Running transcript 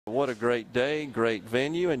What a great day, great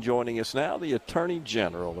venue, and joining us now, the Attorney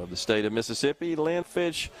General of the state of Mississippi, Lynn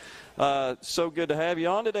Fitch. So good to have you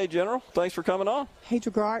on today, General. Thanks for coming on. Hey,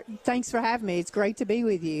 Gerard, thanks for having me. It's great to be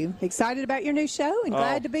with you. Excited about your new show and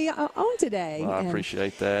glad to be on today. I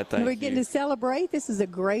appreciate that. Thank you. We're getting to celebrate. This is a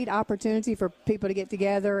great opportunity for people to get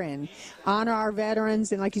together and honor our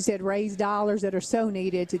veterans and, like you said, raise dollars that are so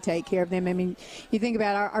needed to take care of them. I mean, you think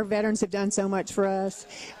about our veterans have done so much for us.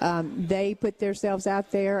 They put themselves out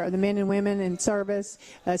there, the men and women in service,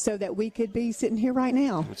 so that we could be sitting here right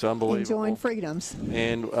now. It's unbelievable. Enjoying freedoms.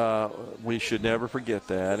 And we should never forget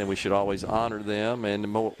that, and we should always honor them, and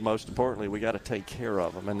most importantly, we got to take care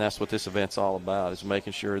of them, and that's what this event's all about, is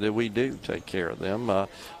making sure that we do take care of them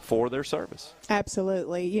for their service.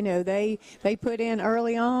 Absolutely. You know, they put in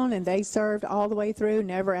early on, and they served all the way through,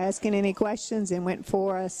 never asking any questions, and went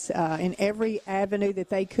for us in every avenue that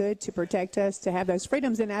they could to protect us, to have those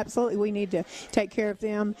freedoms. And absolutely, we need to take care of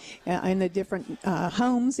them in the different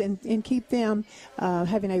homes and keep them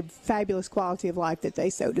having a fabulous quality of life that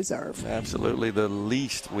they so deserve. Absolutely. The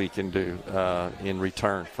least we can do in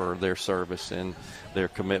return for their service and their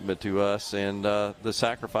commitment to us and the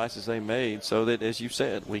sacrifices they made so that, as you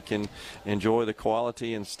said, we can enjoy the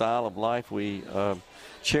quality and style of life we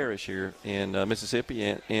cherish here in Mississippi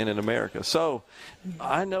and in America. So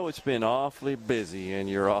I know it's been awfully busy in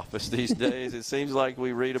your office these days. It seems like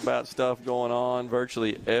we read about stuff going on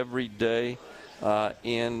virtually every day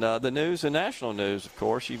in the news and national news, of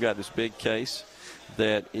course. You've got this big case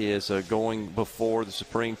that is going before the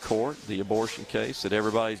Supreme Court, the abortion case that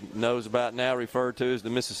everybody knows about now, referred to as the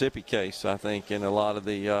Mississippi case, I think, in a lot of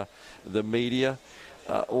the media.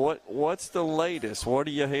 What's the latest? What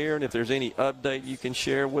are you hearing? If there's any update you can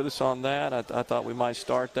share with us on that, I thought we might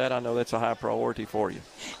start that. I know that's a high priority for you.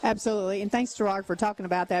 Absolutely. And thanks, Gerard, for talking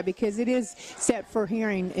about that, because it is set for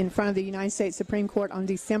hearing in front of the United States Supreme Court on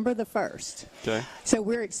December the 1st. Okay. So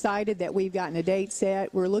we're excited that we've gotten a date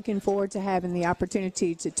set. We're looking forward to having the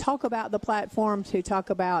opportunity to talk about the platform, to talk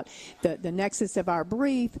about the nexus of our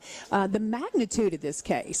brief, the magnitude of this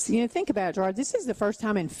case. You know, think about it, Gerard. This is the first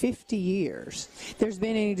time in 50 years there's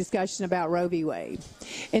been any discussion about Roe v. Wade.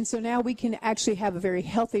 And so now we can actually have a very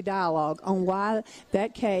healthy dialogue on why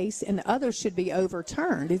that case and others should be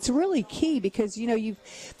overturned. It's really key because, you know,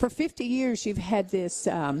 for 50 years you've had this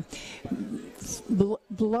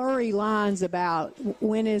blurry lines about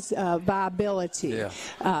when is viability,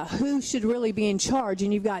 who should really be in charge.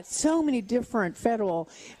 And you've got so many different federal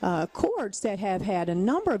courts that have had a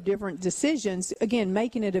number of different decisions, again,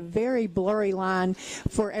 making it a very blurry line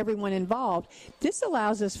for everyone involved. This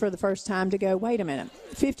allows us for the first time to go, wait a minute,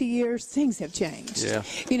 50 years, things have changed. Yeah.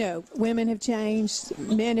 You know, women have changed,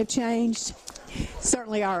 men have changed.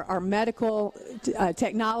 Certainly our medical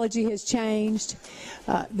technology has changed.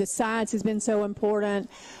 The science has been so important.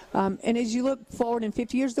 And as you look forward in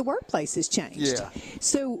 50 years, the workplace has changed. Yeah.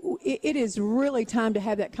 So it is really time to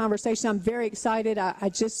have that conversation. I'm very excited. I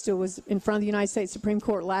just was in front of the United States Supreme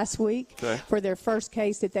Court last week for their first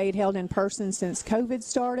case that they had held in person since COVID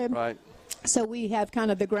started. Right. So we have kind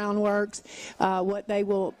of the groundworks, what they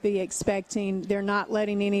will be expecting. They're not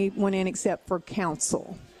letting anyone in except for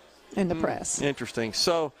counsel and the press. Interesting.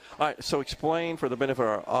 So, all right, so explain for the benefit of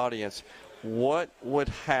our audience, what would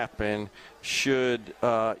happen should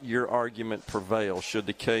your argument prevail? Should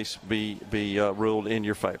the case be ruled in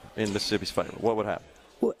your favor, in Mississippi's favor? What would happen?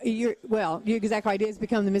 Well, you're exactly right. It has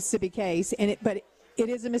become the Mississippi case, but it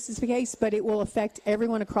is a Mississippi case, but it will affect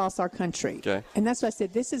everyone across our country. Okay. And that's why I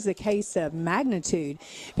said this is a case of magnitude,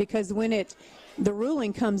 because when the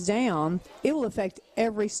ruling comes down, it will affect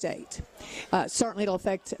every state. Certainly it'll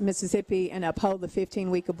affect Mississippi and uphold the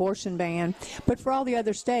 15-week abortion ban. But for all the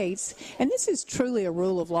other states, and this is truly a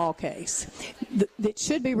rule of law case, that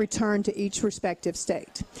should be returned to each respective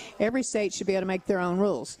state. Every state should be able to make their own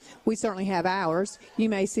rules. We certainly have ours. You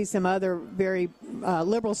may see some other very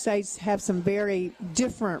liberal states have some very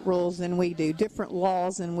different rules than we do, different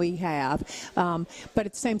laws than we have. But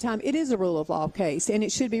at the same time, it is a rule of law case, and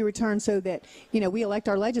it should be returned so that, you know, we elect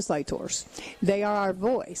our legislators. They are our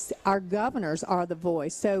voice. Our governors are the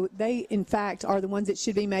voice. So they, in fact, are the ones that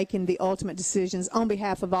should be making the ultimate decisions on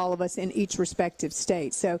behalf of all of us in each respective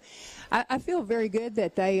state. So I feel very good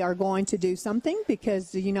that they are going to do something,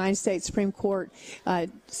 because the United States Supreme Court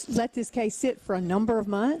let this case sit for a number of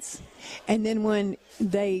months. And then when when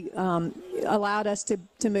they allowed us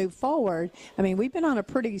to move forward, I mean, we've been on a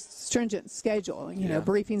pretty stringent schedule, you know,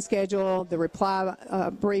 briefing schedule, the reply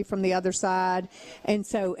brief from the other side, and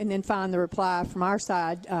then find the reply from our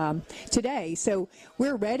side today. So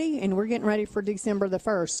we're ready, and we're getting ready for December the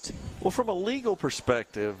 1st. Well, from a legal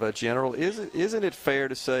perspective, General, isn't it fair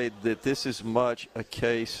to say that this is much a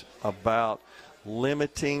case about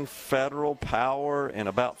limiting federal power and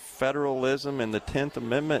about federalism and the 10th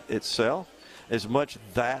Amendment itself, as much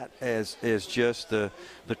that as just the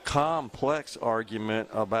complex argument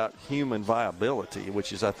about human viability,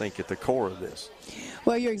 which is, I think, at the core of this?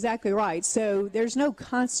 Well, you're exactly right. So there's no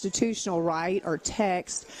constitutional right or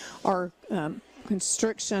text or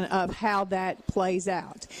constriction of how that plays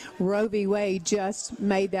out. Roe v. Wade just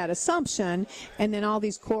made that assumption, and then all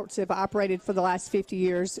these courts have operated for the last 50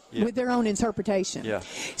 years with their own interpretation. Yeah.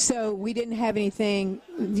 So we didn't have anything,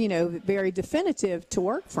 you know, very definitive to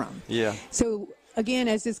work from. Yeah. So again,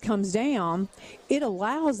 as this comes down, it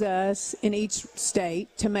allows us in each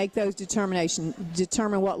state to make those determinations,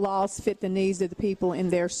 determine what laws fit the needs of the people in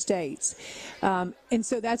their states. And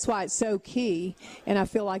so that's why it's so key, and I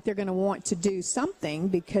feel like they're going to want to do something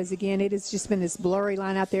because, again, it has just been this blurry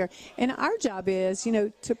line out there. And our job is, you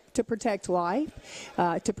know, to protect life,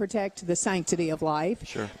 to protect the sanctity of life.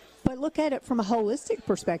 Sure. But look at it from a holistic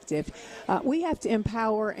perspective. We have to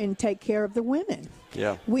empower and take care of the women.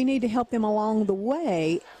 Yeah. We need to help them along the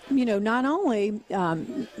way, you know, not only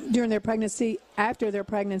during their pregnancy, after their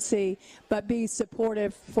pregnancy, but be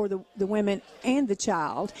supportive for the women and the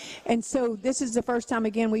child. And so this is the first time,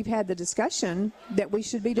 again, we've had the discussion that we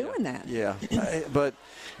should be doing that. Yeah. But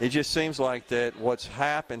it just seems like that what's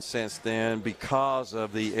happened since then, because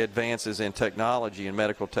of the advances in technology and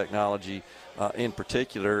medical technology in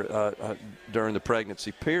particular during the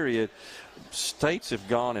pregnancy period, states have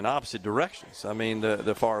gone in opposite directions. I mean,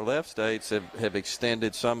 the far left states have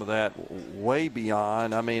extended some of that way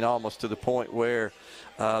beyond, I mean, almost to the point where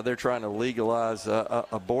they're trying to legalize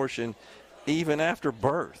abortion even after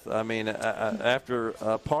birth, I mean, after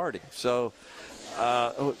party. So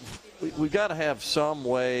we've got to have some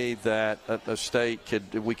way that a state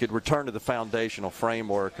we could return to the foundational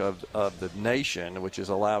framework of the nation, which is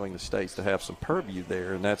allowing the states to have some purview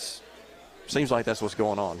there, and that's seems like that's what's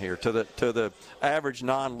going on here. To the average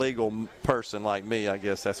non-legal person like me, I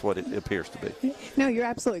guess that's what it appears to be. No, you're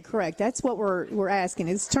absolutely correct. That's what we're asking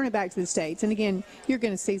is turn it back to the states. And again, you're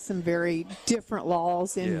going to see some very different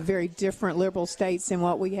laws in very different liberal states than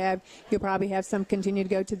what we have. You'll probably have some continue to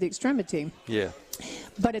go to the extremity. Yeah.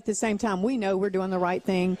 But at the same time, we know we're doing the right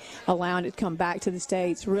thing, allowing it to come back to the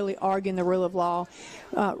states, really arguing the rule of law,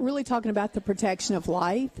 really talking about the protection of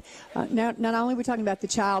life. Not only are we talking about the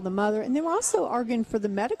child, the mother, and then we're also arguing for the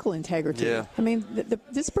medical integrity. Yeah. I mean,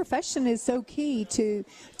 this profession is so key to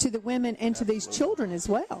the women and to these children as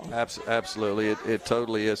well. Absolutely. It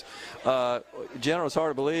totally is. General, it's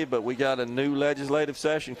hard to believe, but we got a new legislative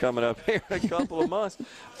session coming up here in a couple of months.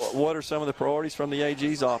 What are some of the priorities from the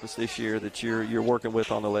AG's office this year that you're working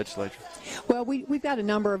with on the legislature? Well, we've got a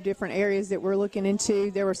number of different areas that we're looking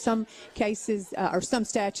into. There were some cases or some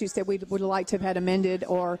statutes that we would like to have had amended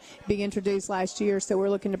or be introduced last year, so we're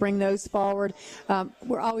looking to bring those forward.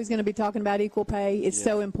 We're always going to be talking about equal pay. It's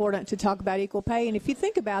so important to talk about equal pay, and if you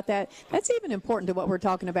think about that, that's even important to what we're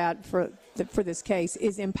talking about for this case,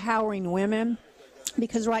 is empowering women.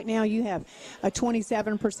 Because right now you have a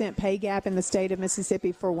 27% pay gap in the state of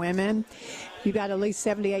Mississippi for women. You've got at least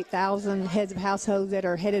 78,000 heads of households that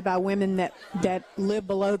are headed by women that live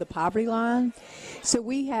below the poverty line. So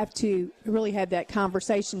we have to really have that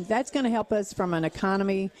conversation. That's going to help us from an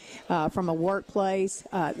economy, from a workplace,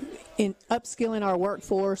 in upskilling our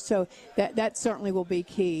workforce. So that certainly will be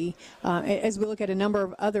key as we look at a number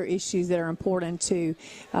of other issues that are important to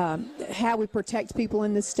how we protect people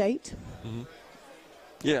in this state. Mm-hmm.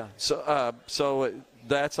 Yeah, so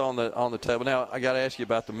that's on the table. Now, I got to ask you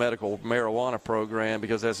about the medical marijuana program,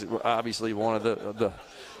 because that's obviously one of the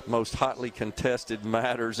most hotly contested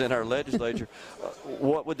matters in our legislature.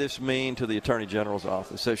 What would this mean to the Attorney General's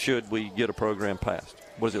office? So should we get a program passed?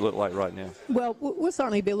 What does it look like right now? Well, we'll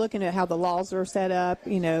certainly be looking at how the laws are set up.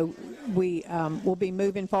 You know, we will be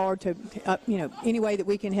moving forward to, any way that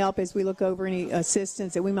we can help as we look over any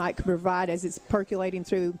assistance that we might provide as it's percolating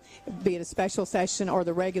through, be it a special session or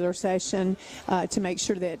the regular session, to make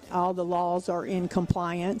sure that all the laws are in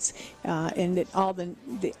compliance and that all the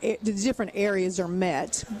different areas are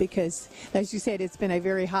met, because, as you said, it's been a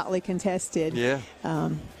very hotly contested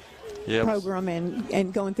program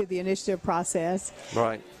and going through the initiative process.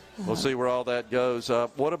 Right. We'll see where all that goes.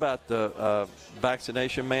 What about the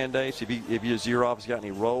vaccination mandates? Has your office got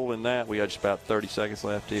any role in that? We got just about 30 seconds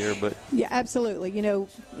left here. But yeah, absolutely. You know,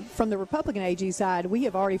 from the Republican AG side, we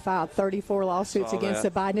have already filed 34 lawsuits against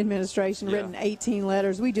the Biden administration, written 18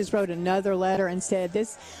 letters. We just wrote another letter and said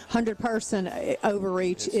this 100-person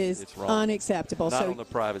overreach is unacceptable. Not on the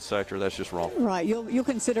private sector. That's just wrong. Right. You'll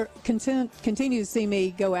continue to see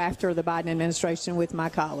me go after the Biden administration with my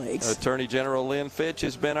colleagues. Attorney General Lynn Fitch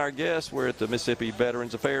has been our guest. We're at the Mississippi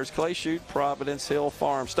Veterans Affairs Clay Shoot, Providence Hill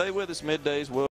Farm. Stay with us. Middays will